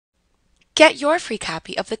Get your free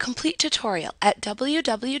copy of the complete tutorial at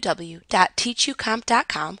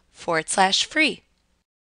www.teachucomp.com/free.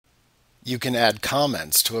 You can add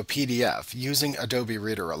comments to a PDF using Adobe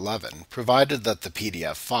Reader 11, provided that the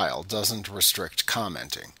PDF file doesn't restrict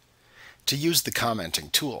commenting. To use the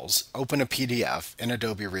commenting tools, open a PDF in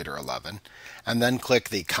Adobe Reader 11 and then click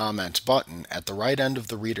the Comment button at the right end of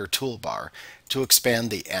the Reader toolbar to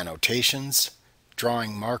expand the Annotations,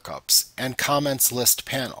 Drawing Markups, and Comments List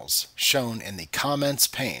panels shown in the Comments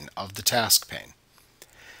pane of the Task pane.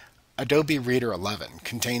 Adobe Reader 11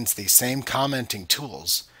 contains the same commenting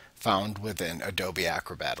tools found within Adobe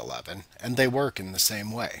Acrobat 11, and they work in the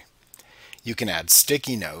same way. You can add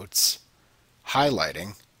sticky notes,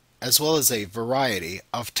 highlighting, as well as a variety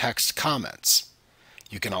of text comments.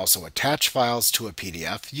 You can also attach files to a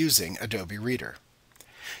PDF using Adobe Reader.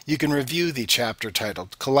 You can review the chapter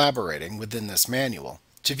titled Collaborating within this manual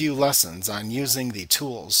to view lessons on using the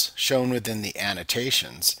tools shown within the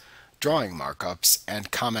Annotations, Drawing Markups,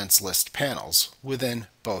 and Comments List panels within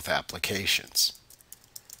both applications.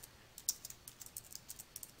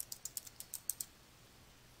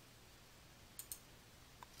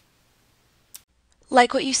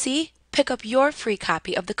 Like what you see? Pick up your free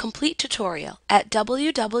copy of the complete tutorial at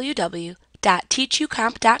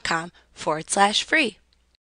www.teachucomp.com/free.